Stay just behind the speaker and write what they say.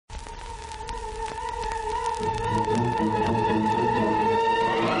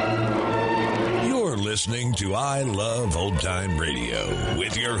You're listening to I Love Old Time Radio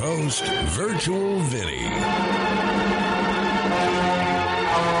with your host, Virtual Vinny.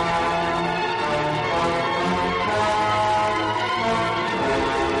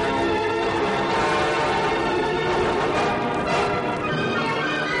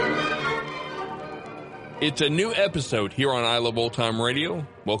 It's a new episode here on I Love Old Time Radio.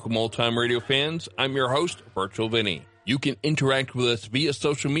 Welcome, Old Time Radio fans. I'm your host, Virtual Vinny. You can interact with us via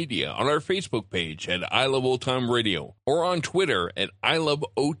social media on our Facebook page at I Love Old Time Radio or on Twitter at I Love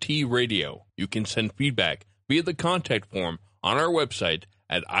OT Radio. You can send feedback via the contact form on our website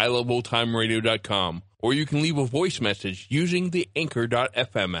at iloveoldtimeradio.com, or you can leave a voice message using the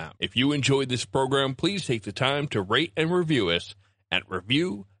Anchor.fm app. If you enjoyed this program, please take the time to rate and review us at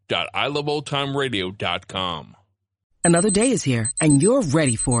review.iloveoldtimeradio.com. Another day is here, and you're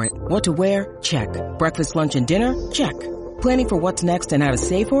ready for it. What to wear? Check. Breakfast, lunch, and dinner? Check. Planning for what's next and how to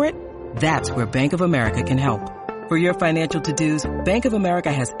save for it? That's where Bank of America can help. For your financial to-dos, Bank of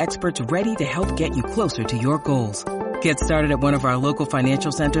America has experts ready to help get you closer to your goals. Get started at one of our local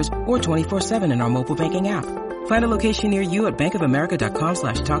financial centers or 24/7 in our mobile banking app. Find a location near you at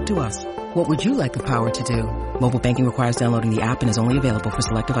bankofamerica.com/talktous. What would you like the power to do? Mobile banking requires downloading the app and is only available for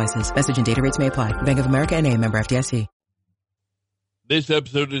select devices. Message and data rates may apply. Bank of America N.A., member FDIC. This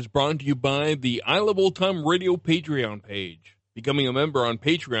episode is brought to you by the I Love Old Time Radio Patreon page. Becoming a member on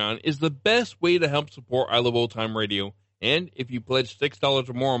Patreon is the best way to help support I Love Old Time Radio. And if you pledge $6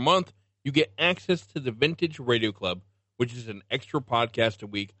 or more a month, you get access to the Vintage Radio Club, which is an extra podcast a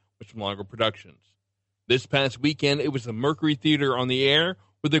week with some longer productions. This past weekend, it was the Mercury Theater on the air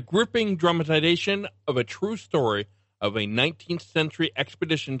with a gripping dramatization of a true story of a 19th century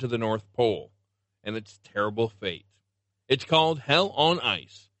expedition to the North Pole and its terrible fate. It's called Hell on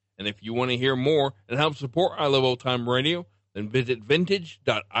Ice, and if you want to hear more and help support I Love Old Time Radio, then visit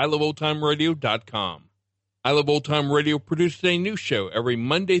vintage.iloveoldtimeradio.com. I Love Old Time Radio produces a new show every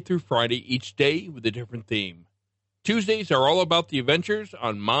Monday through Friday, each day with a different theme. Tuesdays are all about the adventures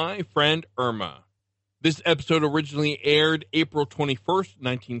on My Friend Irma. This episode originally aired April 21st,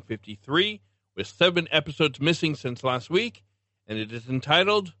 1953, with 7 episodes missing since last week, and it is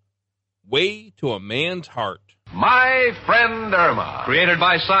entitled Way to a Man's Heart. My Friend Irma. Created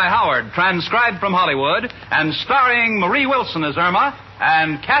by Cy Howard, transcribed from Hollywood, and starring Marie Wilson as Irma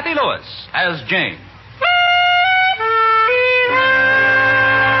and Kathy Lewis as Jane.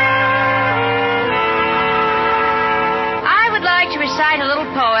 To recite a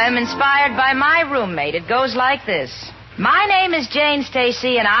little poem inspired by my roommate. It goes like this. My name is Jane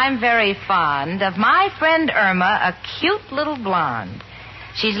Stacy, and I'm very fond of my friend Irma, a cute little blonde.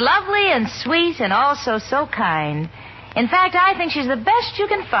 She's lovely and sweet and also so kind. In fact, I think she's the best you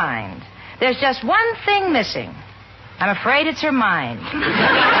can find. There's just one thing missing. I'm afraid it's her mind.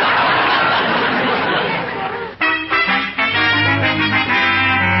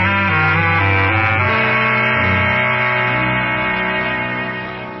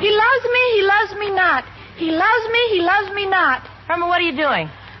 He loves me not. He loves me not. Irma, what are you doing?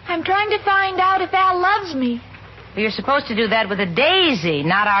 I'm trying to find out if Al loves me. Well, you're supposed to do that with a daisy,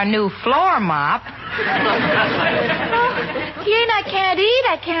 not our new floor mop. Jane, I can't eat,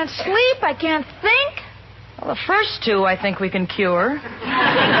 I can't sleep, I can't think. Well, the first 2 I think we can cure.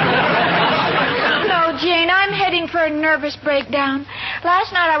 No, Jane, I'm heading for a nervous breakdown.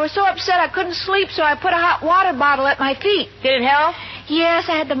 Last night I was so upset I couldn't sleep, so I put a hot water bottle at my feet. Did it help? Yes,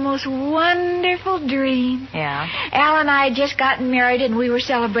 I had the most wonderful dream. Yeah? Al and I had just gotten married, and we were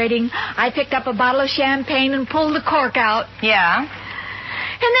celebrating. I picked up a bottle of champagne and pulled the cork out. Yeah? And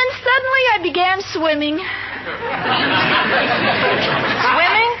then suddenly I began swimming.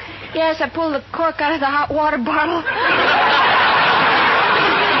 Swimming? Yes, I pulled the cork out of the hot water bottle.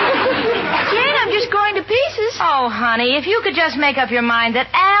 Jane, I'm just going to pieces. Oh, honey, if you could just make up your mind that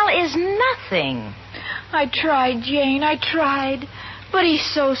Al is nothing. I tried, Jane, I tried. But he's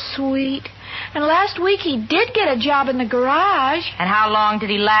so sweet. And last week he did get a job in the garage. And how long did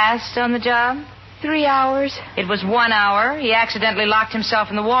he last on the job? 3 hours. It was 1 hour. He accidentally locked himself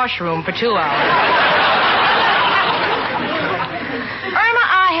in the washroom for 2 hours. Irma,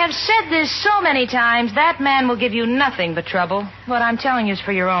 I have said this so many times. That man will give you nothing but trouble. What I'm telling you is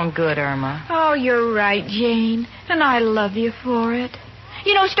for your own good, Irma. Oh, you're right, Jane. And I love you for it.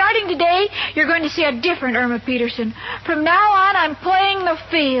 You know, starting today, you're going to see a different Irma Peterson. From now on, I'm playing the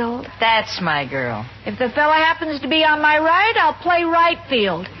field. That's my girl. If the fella happens to be on my right, I'll play right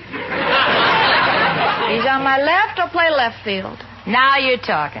field. If he's on my left, I'll play left field. Now you're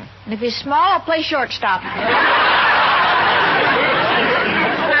talking. And if he's small, I'll play shortstop.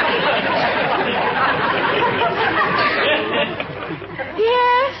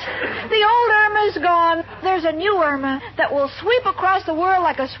 there's a new Irma that will sweep across the world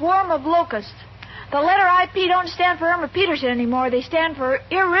like a swarm of locusts. The letter IP don't stand for Irma Peterson anymore. They stand for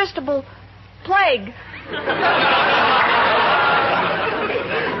irresistible plague.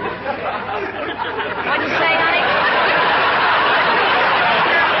 What'd you say, honey?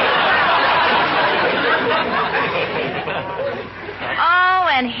 Oh,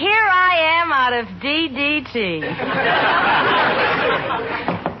 and here I am out of DDT.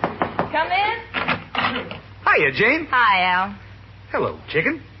 Come in. Hiya, Jane. Hi, Al. Hello,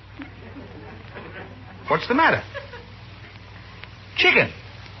 Chicken. What's the matter? Chicken,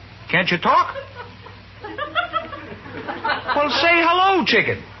 can't you talk? Well, say hello,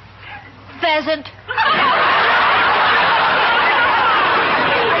 Chicken. Pheasant.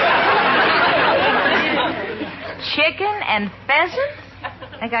 Chicken and pheasant?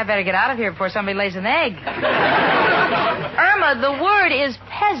 I think I better get out of here before somebody lays an egg. Irma, the word is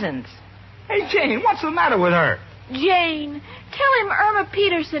peasant. Hey, Jane, what's the matter with her? Jane, tell him Irma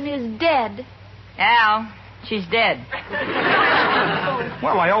Peterson is dead. Al, she's dead.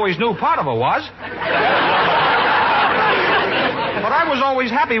 Well, I always knew part of her was. But I was always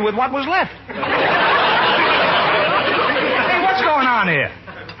happy with what was left. Hey, what's going on here?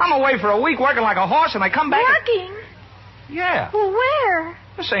 I'm away for a week working like a horse, and I come back... Working? Yeah, Well, where?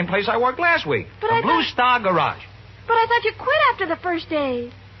 the same place I worked last week. But the I Blue thought- Star Garage. But I thought you quit after the first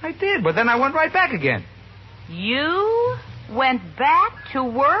day. I did, but then I went right back again. You went back to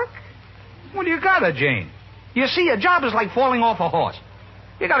work? What do you got her, Jane? You see, a job is like falling off a horse.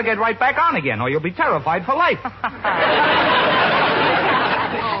 You got to get right back on again, or you'll be terrified for life. Oh,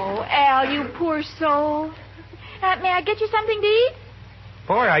 Al, you poor soul. May I get you something to eat?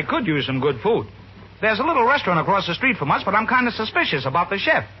 Boy, I could use some good food. There's a little restaurant across the street from us, but I'm kind of suspicious about the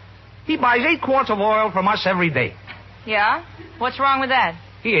chef. He buys 8 quarts of oil from us every day. Yeah? What's wrong with that?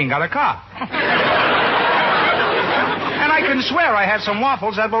 He ain't got a car. And I can swear I had some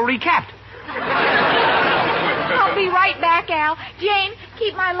waffles that were recapped. I'll be right back, Al. Jane,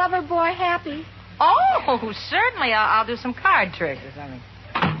 keep my lover boy happy. Oh, certainly. I'll do some card tricks or something.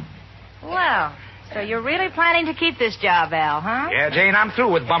 Well, so you're really planning to keep this job, Al, huh? Yeah, Jane, I'm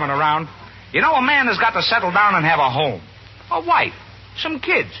through with bumming around. You know, a man has got to settle down and have a home. A wife. Some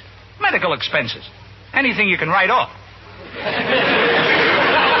kids. Medical expenses. Anything you can write off.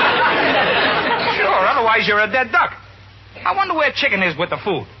 Sure, otherwise you're a dead duck. I wonder where Chicken is with the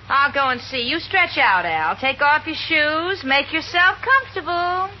food. I'll go and see. You stretch out, Al. Take off your shoes. Make yourself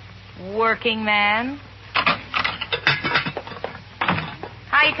comfortable. Working man.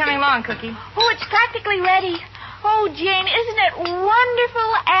 How you coming along, Cookie? Oh, it's practically ready. Oh, Jane, isn't it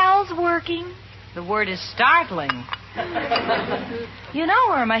wonderful Al's working? The word is startling. You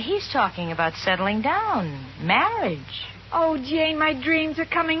know, Irma, he's talking about settling down. Marriage. Oh, Jane, my dreams are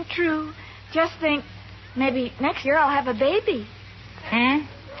coming true. Just think, maybe next year I'll have a baby. Hmm?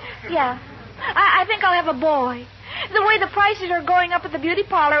 Yeah. I think I'll have a boy. The way the prices are going up at the beauty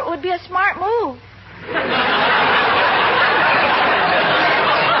parlor, it would be a smart move.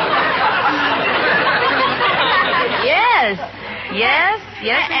 Yes,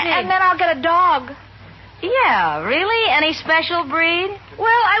 indeed. And then I'll get a dog. Yeah, really? Any special breed?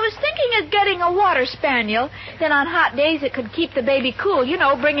 Well, I was thinking of getting a water spaniel. Then on hot days it could keep the baby cool. You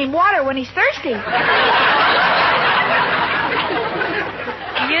know, bring him water when he's thirsty.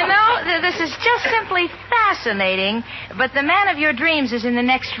 You know, this is just simply fascinating, but the man of your dreams is in the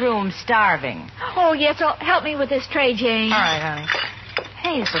next room starving. Oh, yes, well, help me with this tray, Jane. All right, honey.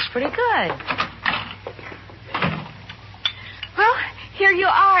 Hey, this looks pretty good. Well, here you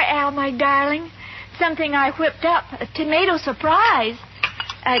are, Al, my darling. Something I whipped up. A tomato surprise.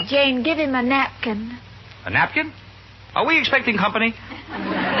 Jane, give him a napkin. A napkin? Are we expecting company?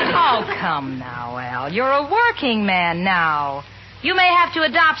 Oh, come now, Al. You're a working man now. You may have to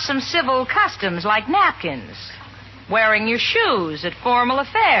adopt some civil customs like napkins, wearing your shoes at formal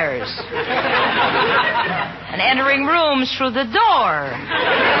affairs, and entering rooms through the door.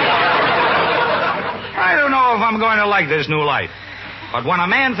 I don't know if I'm going to like this new life. But when a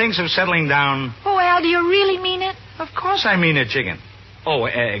man thinks of settling down... Oh, Al, do you really mean it? Of course I mean it, Chicken. Oh,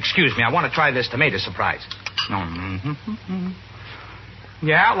 excuse me. I want to try this tomato surprise.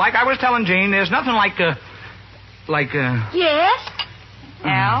 Yeah, like I was telling Jane, there's nothing like... Yes?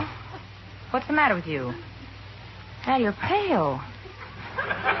 Al, what's the matter with you? Al, you're pale.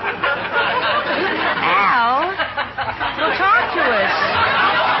 Al, well, talk to us.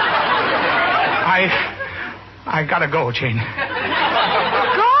 I gotta go, Jane. Go?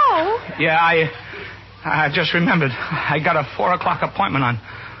 Yeah, I just remembered. I got a 4 o'clock appointment on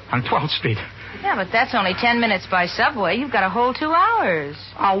 12th Street. Yeah, but that's only 10 minutes by subway. You've got a whole 2 hours.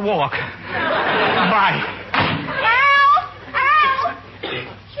 I'll walk. Bye.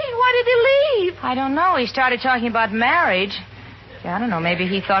 did he leave? I don't know. He started talking about marriage. Yeah, I don't know. Maybe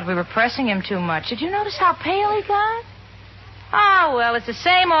he thought we were pressing him too much. Did you notice how pale he got? Oh, well, it's the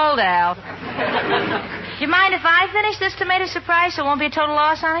same old Al. Do you mind if I finish this tomato surprise so it won't be a total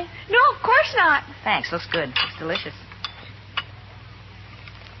loss, honey? No, of course not. Thanks. Looks good. It's delicious.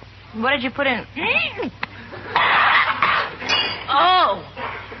 What did you put in? Oh.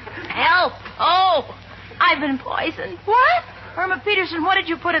 Help. Oh. I've been poisoned. What? Irma Peterson, what did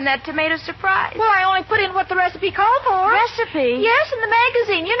you put in that tomato surprise? Well, I only put in what the recipe called for. Recipe? Yes, in the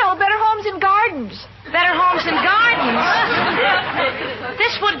magazine. You know, Better Homes and Gardens. Better Homes and Gardens?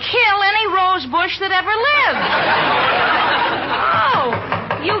 This would kill any rose bush that ever lived. Oh,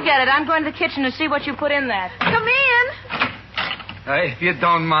 you get it. I'm going to the kitchen to see what you put in that. Come in. If you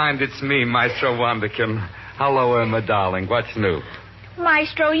don't mind, it's me, Maestro Wonderkin. Hello, Irma, darling. What's new?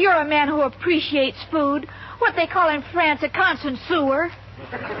 Maestro, you're a man who appreciates food. What they call in France a connoisseur.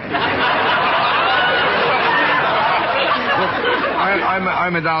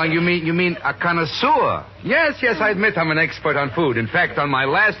 Irma, darling, you mean a connoisseur? Yes, I admit I'm an expert on food. In fact, on my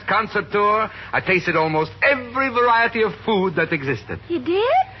last concert tour, I tasted almost every variety of food that existed. You did?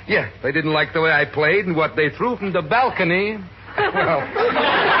 Yeah, they didn't like the way I played and what they threw from the balcony. Well...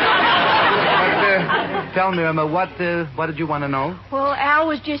 tell me, Irma, what did you want to know? Well, Al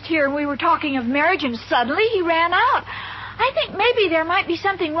was just here and we were talking of marriage and suddenly he ran out. I think maybe there might be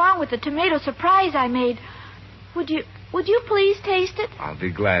something wrong with the tomato surprise I made. Would you please taste it? I'll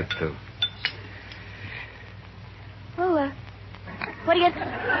be glad to. Well, what do you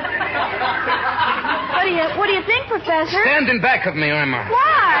think, Professor? Stand in back of me, Irma.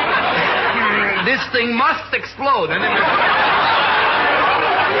 Why? This thing must explode. And You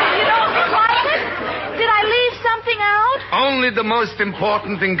don't like it? Did I leave something out? only the most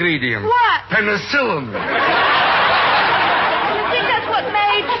important ingredient. What? Penicillin. You think that's what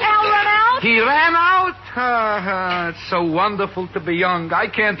made Al run out? He ran out? It's so wonderful to be young. I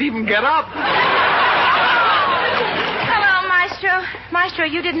can't even get up. Hello, Maestro. Maestro,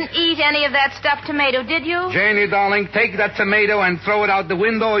 you didn't eat any of that stuffed tomato, did you? Janie, darling, take that tomato and throw it out the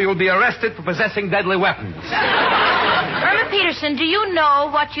window or you'll be arrested for possessing deadly weapons. Irma Peterson, do you know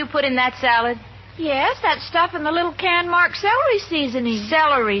what you put in that salad? Yes, that stuff in the little can marked celery seasoning.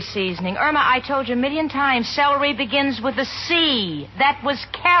 Celery seasoning. Irma, I told you a million times, celery begins with a C. That was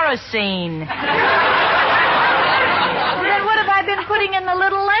kerosene. Then what have I been putting in the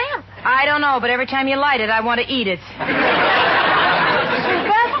little lamp? I don't know, but every time you light it, I want to eat it. So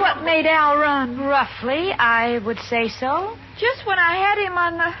that's what made Al run. Roughly, I would say so. Just when I had him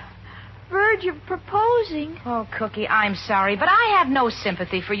on the verge of proposing. Oh, Cookie, I'm sorry, but I have no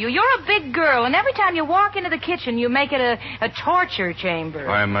sympathy for you. You're a big girl, and every time you walk into the kitchen, you make it a torture chamber.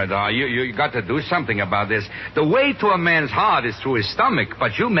 Irma, darling, you got to do something about this. The way to a man's heart is through his stomach,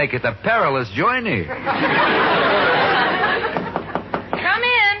 but you make it a perilous journey. Come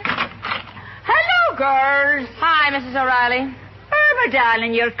in. Hello, girls. Hi, Mrs. O'Reilly. Irma,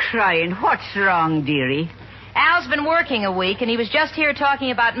 darling, you're crying. What's wrong, dearie? Al's been working a week, and he was just here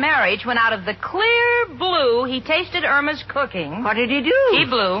talking about marriage when out of the clear blue, he tasted Irma's cooking. What did he do? He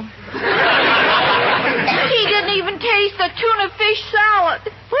blew. He didn't even taste the tuna fish salad.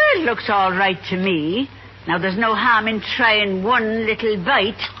 Well, it looks all right to me. Now, there's no harm in trying one little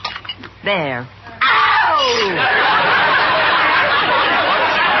bite. There. Ow!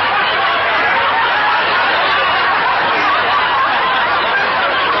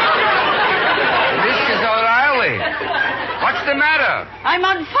 What's the matter? I'm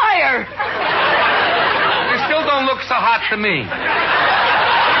on fire. You still don't look so hot to me. Oh,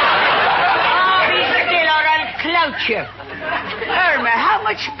 be still or I'll clout you. Irma, how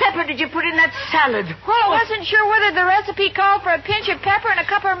much pepper did you put in that salad? Well, I wasn't sure whether the recipe called for a pinch of pepper and a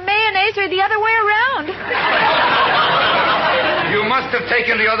cup of mayonnaise or the other way around. You must have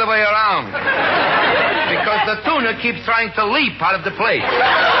taken the other way around. Because the tuna keeps trying to leap out of the plate.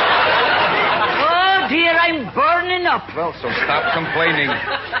 Dear, I'm burning up. Well, so stop complaining.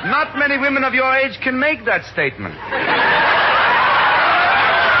 Not many women of your age can make that statement.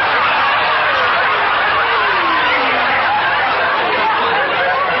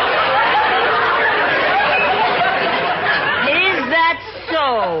 Is that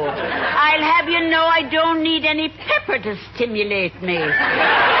so? I'll have you know I don't need any pepper to stimulate me.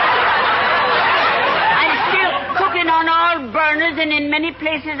 Cooking on all burners, and in many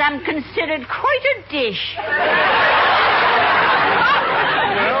places I'm considered quite a dish.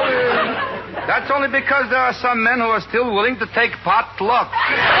 Well, that's only because there are some men who are still willing to take pot luck. Why,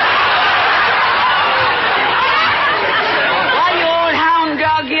 you old hound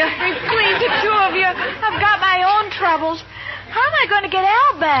dog, you? Please, the two of you. I've got my own troubles. How am I going to get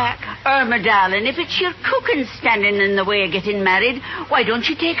Al back? Irma, darling, if it's your cooking standing in the way of getting married, why don't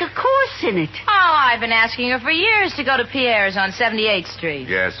you take a course in it? Oh, I've been asking her for years to go to Pierre's on 78th Street.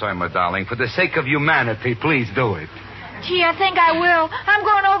 Yes, Irma, darling. For the sake of humanity, please do it. Gee, I think I will. I'm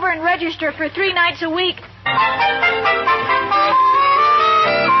going over and register for 3 nights a week.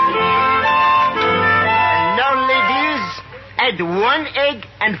 Now, ladies, add 1 egg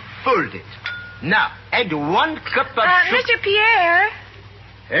and fold it. Now, add 1 cup of sugar. Mr. Pierre.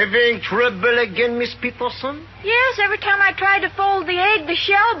 Having trouble again, Miss Peterson? Yes, every time I try to fold the egg, the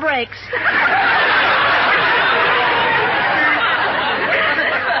shell breaks.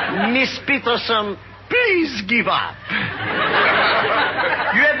 Miss Peterson, please give up.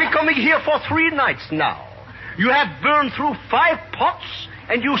 You have been coming here for 3 nights now. You have burned through 5 pots,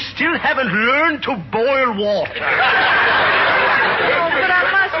 and you still haven't learned to boil water. Oh, but I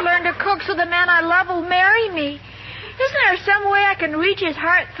must learn to cook so the man I love will marry me. Isn't there some way I can reach his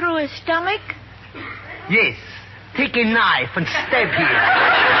heart through his stomach? Yes. Take a knife and stab him.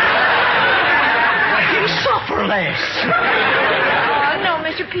 He'll suffer less. Oh, no,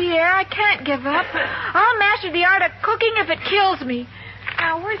 Mr. Pierre, I can't give up. I'll master the art of cooking if it kills me.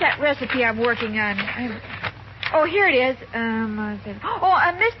 Now, where's that recipe I'm working on? Oh, here it is.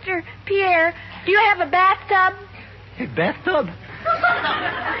 Mr. Pierre, do you have a bathtub? A bathtub?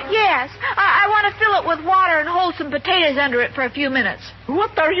 Yes. I want to fill it with water and hold some potatoes under it for a few minutes.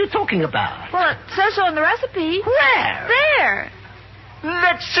 What are you talking about? Well, it says so in the recipe. Where? There.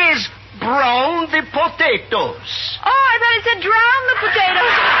 That says brown the potatoes. Oh, I thought it said drown the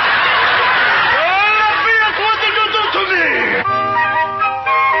potatoes. Oh, what did you do to me?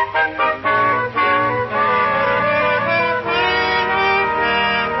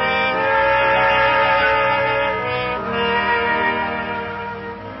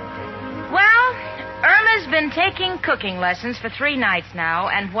 Been taking cooking lessons for 3 nights now,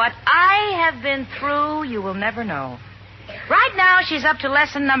 and what I have been through, you will never know. Right now, she's up to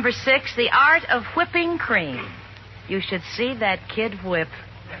lesson number 6, the art of whipping cream. You should see that kid whip.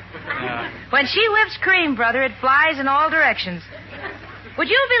 When she whips cream, brother, it flies in all directions. Would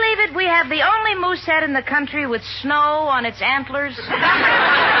you believe it? We have the only moose head in the country with snow on its antlers.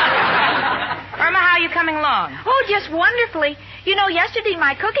 Irma, how are you coming along? Oh, just wonderfully. You know, yesterday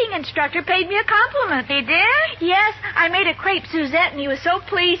my cooking instructor paid me a compliment. He did? Yes. I made a crepe Suzette, and he was so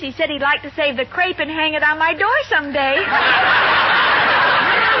pleased he said he'd like to save the crepe and hang it on my door someday.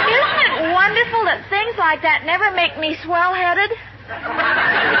 Isn't it wonderful that things like that never make me swell-headed?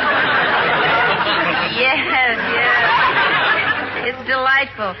 Yes. It's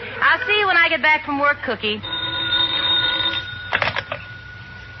delightful. I'll see you when I get back from work, Cookie.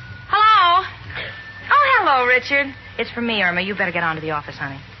 Hello? Oh, hello, Richard. It's for me, Irma. You better get on to the office,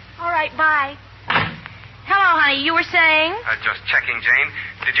 honey. All right, bye. Hello, honey. You were saying? Just checking, Jane.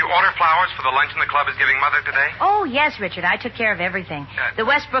 Did you order flowers for the luncheon the club is giving Mother today? Oh, yes, Richard. I took care of everything. The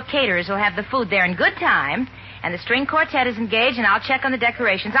Westbrook caterers will have the food there in good time, and the string quartet is engaged, and I'll check on the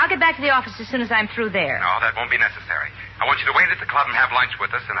decorations. I'll get back to the office as soon as I'm through there. No, that won't be necessary. I want you to wait at the club and have lunch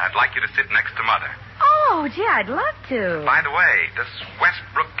with us, and I'd like you to sit next to Mother. Oh, gee, I'd love to. By the way, this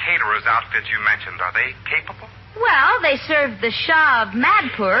Westbrook caterers outfit you mentioned, are they capable? Well, they served the Shah of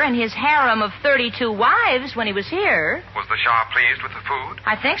Madpur and his harem of 32 wives when he was here. Was the Shah pleased with the food?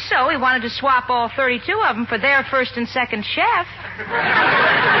 I think so. He wanted to swap all 32 of them for their first and second chef.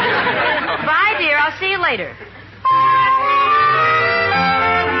 Bye, dear. I'll see you later.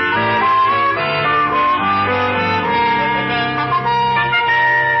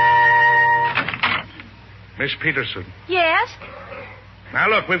 Miss Peterson. Yes? Now,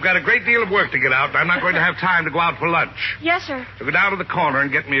 look, we've got a great deal of work to get out, and I'm not going to have time to go out for lunch. Yes, sir. So go down to the corner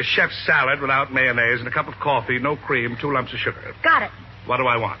and get me a chef's salad without mayonnaise and a cup of coffee, no cream, 2 lumps of sugar. Got it. What do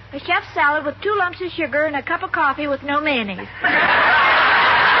I want? A chef's salad with 2 lumps of sugar and a cup of coffee with no mayonnaise.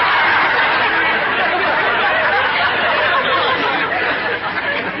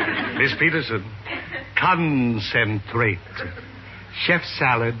 Miss Peterson, concentrate. Chef's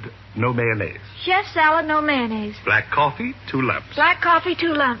salad, no mayonnaise. Chef's salad, no mayonnaise. Black coffee, 2 lumps. Black coffee,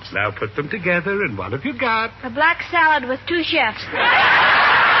 2 lumps. Now put them together, and what have you got? A black salad with 2 chefs. Bring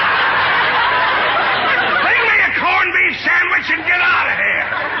me a corned beef sandwich and get out of here.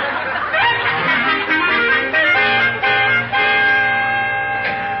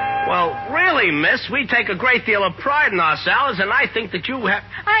 Well, really, miss, we take a great deal of pride in our salads, and I think that you have...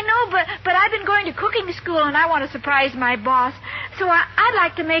 I know, but I've been going to cooking school, and I want to surprise my boss. So I'd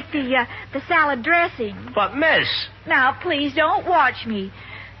like to make the salad dressing. But, miss... Now, please don't watch me.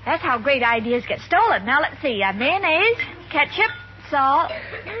 That's how great ideas get stolen. Now, let's see. Mayonnaise, ketchup, salt.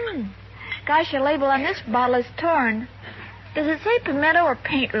 Gosh, the label on this bottle is torn. Does it say pimento or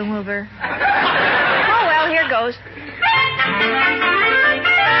paint remover? Oh, well, here goes.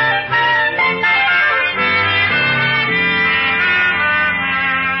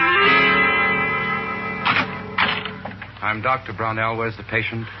 I'm Dr. Brownell. Where's the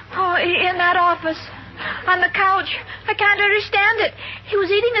patient? Oh, in that office. On the couch. I can't understand it. He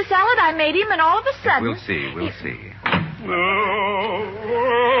was eating the salad I made him, and all of a sudden... We'll see.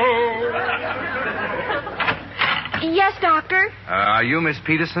 Yes, doctor? Are you Miss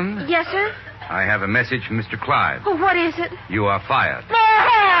Peterson? Yes, sir? I have a message from Mr. Clive. Oh, what is it? You are fired.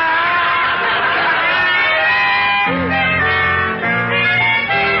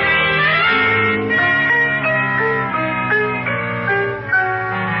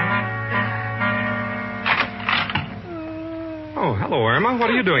 Oh, hello, Irma. What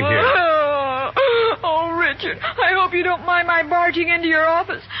are you doing here? Oh, Richard, I hope you don't mind my barging into your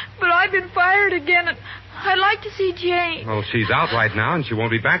office, but I've been fired again, and I'd like to see Jane. Well, she's out right now, and she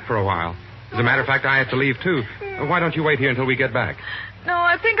won't be back for a while. As a matter of fact, I have to leave, too. Why don't you wait here until we get back? No,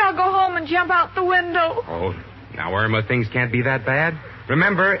 I think I'll go home and jump out the window. Oh, now, Irma, things can't be that bad.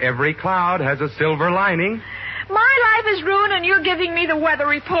 Remember, every cloud has a silver lining. My life is ruined, and you're giving me the weather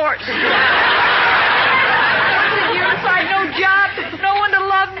report. No job, no one to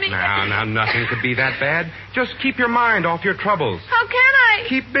love me. Now, nothing could be that bad. Just keep your mind off your troubles. How can I?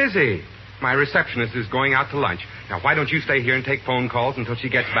 Keep busy. My receptionist is going out to lunch. Now, why don't you stay here and take phone calls until she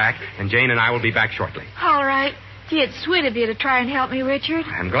gets back, and Jane and I will be back shortly. All right. Gee, it's sweet of you to try and help me, Richard.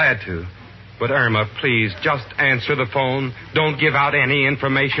 I'm glad to. But, Irma, please, just answer the phone. Don't give out any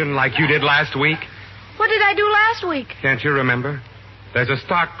information like you did last week. What did I do last week? Can't you remember? There's a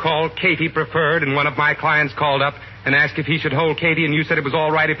stock called Katie Preferred, and one of my clients called up and asked if he should hold Katie, and you said it was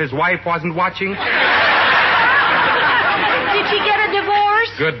all right if his wife wasn't watching. Did she get a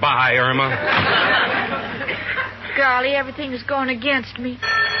divorce? Goodbye, Irma. Golly, everything is going against me.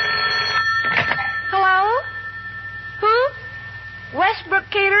 Hello? Who? Westbrook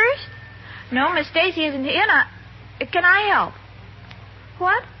Caterers? No, Miss Stacy isn't in. Can I help?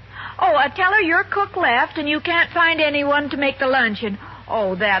 What? Oh, tell her your cook left and you can't find anyone to make the luncheon.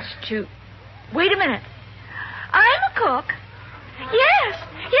 Oh, that's too... Wait a minute. I'm a cook. Yes,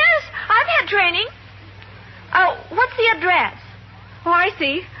 I've had training. What's the address? Oh, I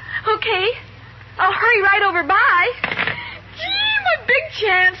see. Okay. I'll hurry right over by. Gee, my big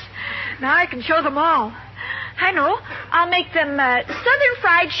chance. Now I can show them all. I know. I'll make them southern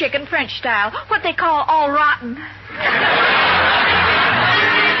fried chicken French style, what they call all rotten.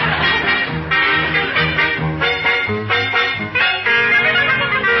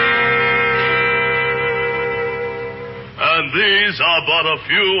 And these are but a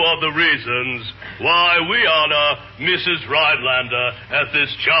few of the reasons why we honor Mrs. Rhinelander at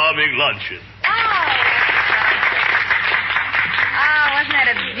this charming luncheon. Oh, wasn't that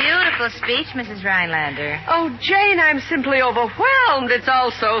a beautiful speech, Mrs. Rhinelander? Oh, Jane, I'm simply overwhelmed. It's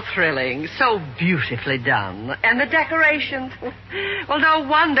all so thrilling, so beautifully done. And the decorations. Well, no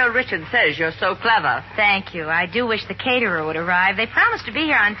wonder Richard says you're so clever. Thank you. I do wish the caterer would arrive. They promised to be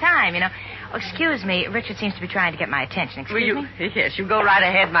here on time, you know. Oh, excuse me. Richard seems to be trying to get my attention. Excuse me? Yes, you go right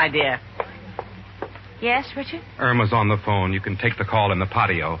ahead, my dear. Yes, Richard? Irma's on the phone. You can take the call in the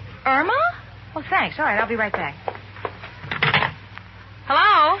patio. Irma? Well, thanks. All right, I'll be right back.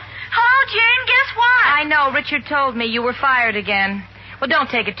 Hello? Hello, Jane. Guess what? I know. Richard told me you were fired again. Well,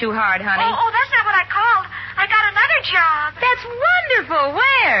 don't take it too hard, honey. Oh, that's not what I called. I got another job. That's wonderful.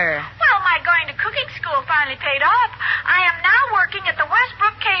 Where? Well, my going to cooking school finally paid off. I am now working at the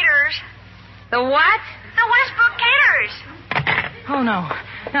Westbrook Caterers. The what? The Westbrook Caterers. Oh, no.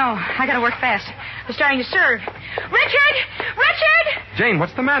 No, I gotta work fast. They're starting to serve. Richard! Jane,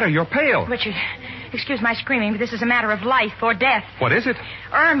 what's the matter? You're pale. Richard, excuse my screaming, but this is a matter of life or death. What is it?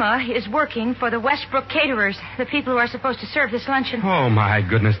 Irma is working for the Westbrook Caterers, the people who are supposed to serve this luncheon. Oh, my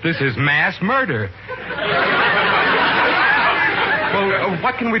goodness. This is mass murder. Well,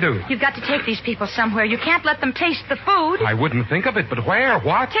 what can we do? You've got to take these people somewhere. You can't let them taste the food. I wouldn't think of it, but where?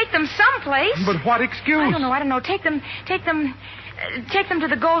 What? Take them someplace. But what excuse? I don't know. Take them to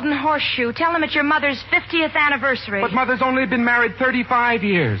the Golden Horseshoe. Tell them it's your mother's 50th anniversary. But Mother's only been married 35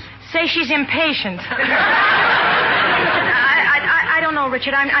 years. Say she's impatient. I don't know,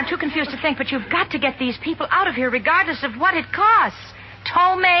 Richard. I'm too confused to think, but you've got to get these people out of here regardless of what it costs.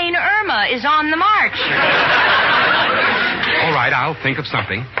 Ptomaine Irma is on the march. All right, I'll think of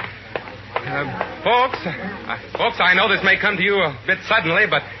something. Folks, I know this may come to you a bit suddenly,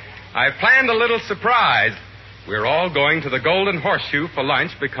 but I've planned a little surprise. We're all going to the Golden Horseshoe for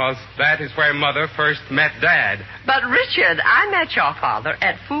lunch because that is where Mother first met Dad. But, Richard, I met your father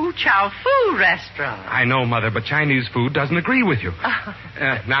at Fu Chow Fu restaurant. I know, Mother, but Chinese food doesn't agree with you.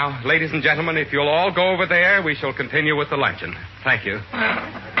 Now, ladies and gentlemen, if you'll all go over there, we shall continue with the luncheon. Thank you.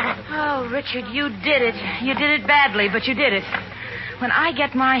 Oh, Richard, you did it. You did it badly, but you did it. When I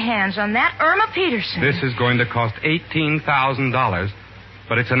get my hands on that Irma Peterson... This is going to cost $18,000,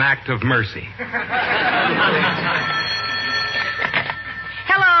 but it's an act of mercy.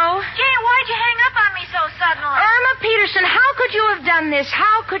 Hello? Jane, why'd you hang up on me so suddenly? Irma Peterson, how could you have done this?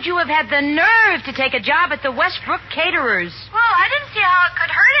 How could you have had the nerve to take a job at the Westbrook Caterers? Well, I didn't see how it could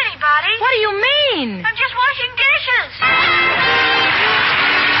hurt anybody. What do you mean? I'm just washing dishes.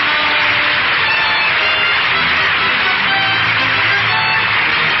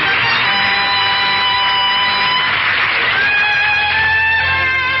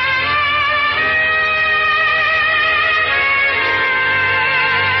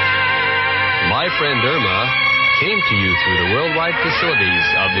 My Friend Irma came to you through the worldwide facilities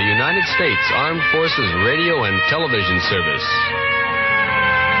of the United States Armed Forces Radio and Television Service.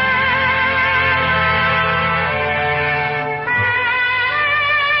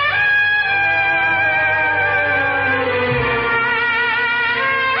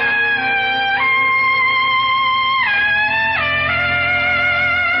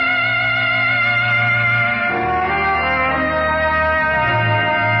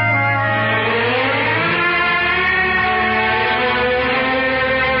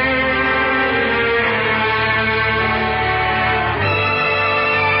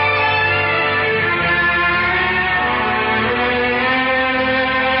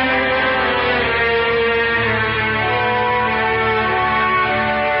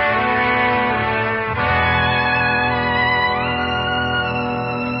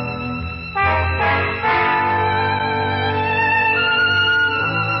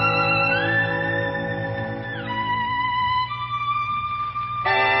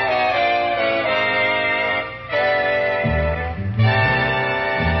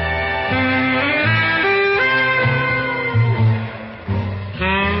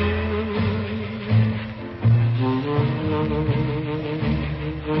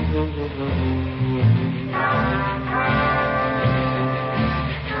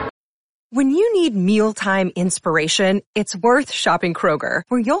 When you need mealtime inspiration, it's worth shopping Kroger,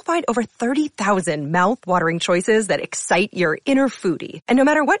 where you'll find over 30,000 mouth-watering choices that excite your inner foodie. And no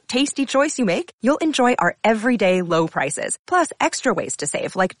matter what tasty choice you make, you'll enjoy our everyday low prices, plus extra ways to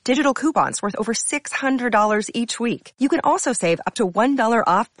save, like digital coupons worth over $600 each week. You can also save up to $1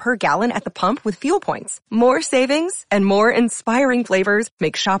 off per gallon at the pump with fuel points. More savings and more inspiring flavors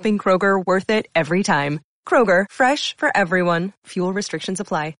make shopping Kroger worth it every time. Kroger, fresh for everyone. Fuel restrictions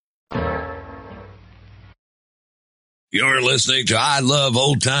apply. You're listening to I Love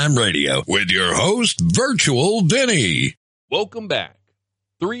Old Time Radio with your host, Virtual Vinny. Welcome back.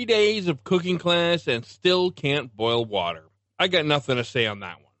 3 days of cooking class and still can't boil water. I got nothing to say on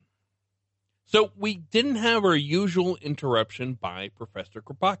that one. So we didn't have our usual interruption by Professor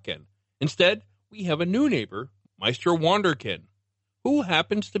Kropotkin. Instead, we have a new neighbor, Maestro Wonderkin, who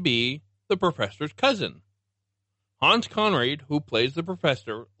happens to be the professor's cousin. Hans Conried, who plays the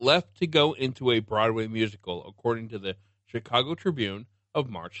professor, left to go into a Broadway musical, according to the Chicago Tribune of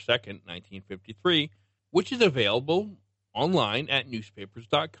March 2nd, 1953, which is available online at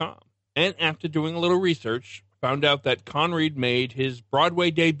newspapers.com. And after doing a little research, found out that Conried made his Broadway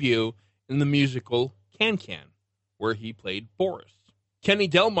debut in the musical Can-Can, where he played Boris. Kenny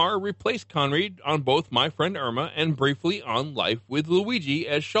Delmar replaced Conried on both My Friend Irma and briefly on Life with Luigi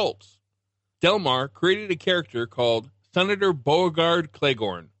as Schultz. Delmar created a character called Senator Beauregard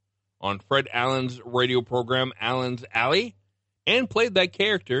Claiborne on Fred Allen's radio program Allen's Alley, and played that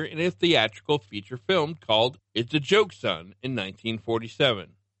character in a theatrical feature film called It's a Joke, Son in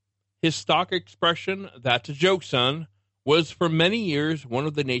 1947. His stock expression, "That's a joke, son," was for many years one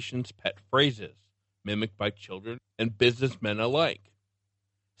of the nation's pet phrases, mimicked by children and businessmen alike.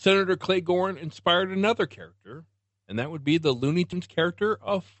 Senator Claiborne inspired another character, and that would be the Looney Tunes character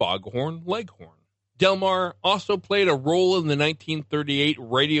of Foghorn Leghorn. Delmar also played a role in the 1938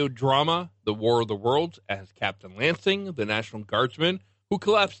 radio drama The War of the Worlds as Captain Lansing, the National Guardsman, who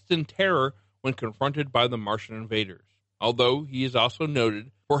collapsed in terror when confronted by the Martian invaders, although he is also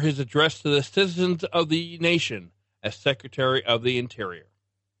noted for his address to the citizens of the nation as Secretary of the Interior.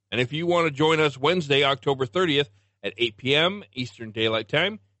 And if you want to join us Wednesday, October 30th at 8 p.m. Eastern Daylight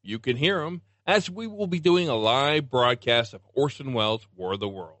Time, you can hear him, as we will be doing a live broadcast of Orson Welles' War of the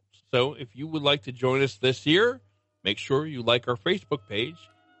Worlds. So if you would like to join us this year, make sure you like our Facebook page.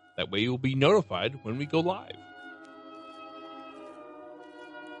 That way you'll be notified when we go live.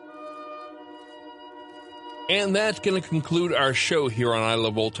 And that's going to conclude our show here on I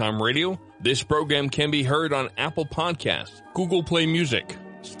Love Old Time Radio. This program can be heard on Apple Podcasts, Google Play Music,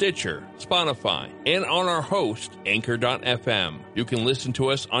 Stitcher, Spotify, and on our host, Anchor.fm. You can listen to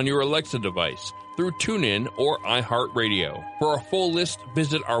us on your Alexa device through TuneIn or iHeartRadio. For a full list,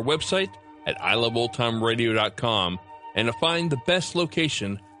 visit our website at iloveoldtimeradio.com and to find the best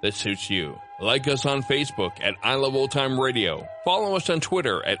location that suits you. Like us on Facebook at I Love Old Time Radio. Follow us on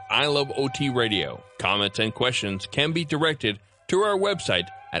Twitter at I Love OT Radio. Comments and questions can be directed to our website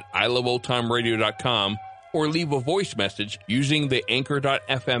at iloveoldtimeradio.com or leave a voice message using the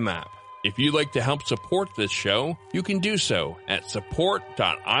Anchor.fm app. If you'd like to help support this show, you can do so at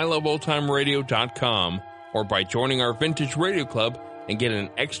support.iloveoldtimeradio.com or by joining our Vintage Radio Club and get an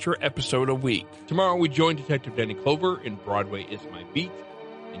extra episode a week. Tomorrow we join Detective Danny Clover in Broadway Is My Beat.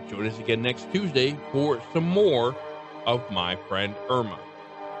 And join us again next Tuesday for some more of My Friend Irma.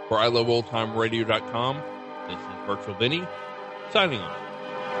 For iloveoldtimeradio.com, this is Virtual Vinny, signing off.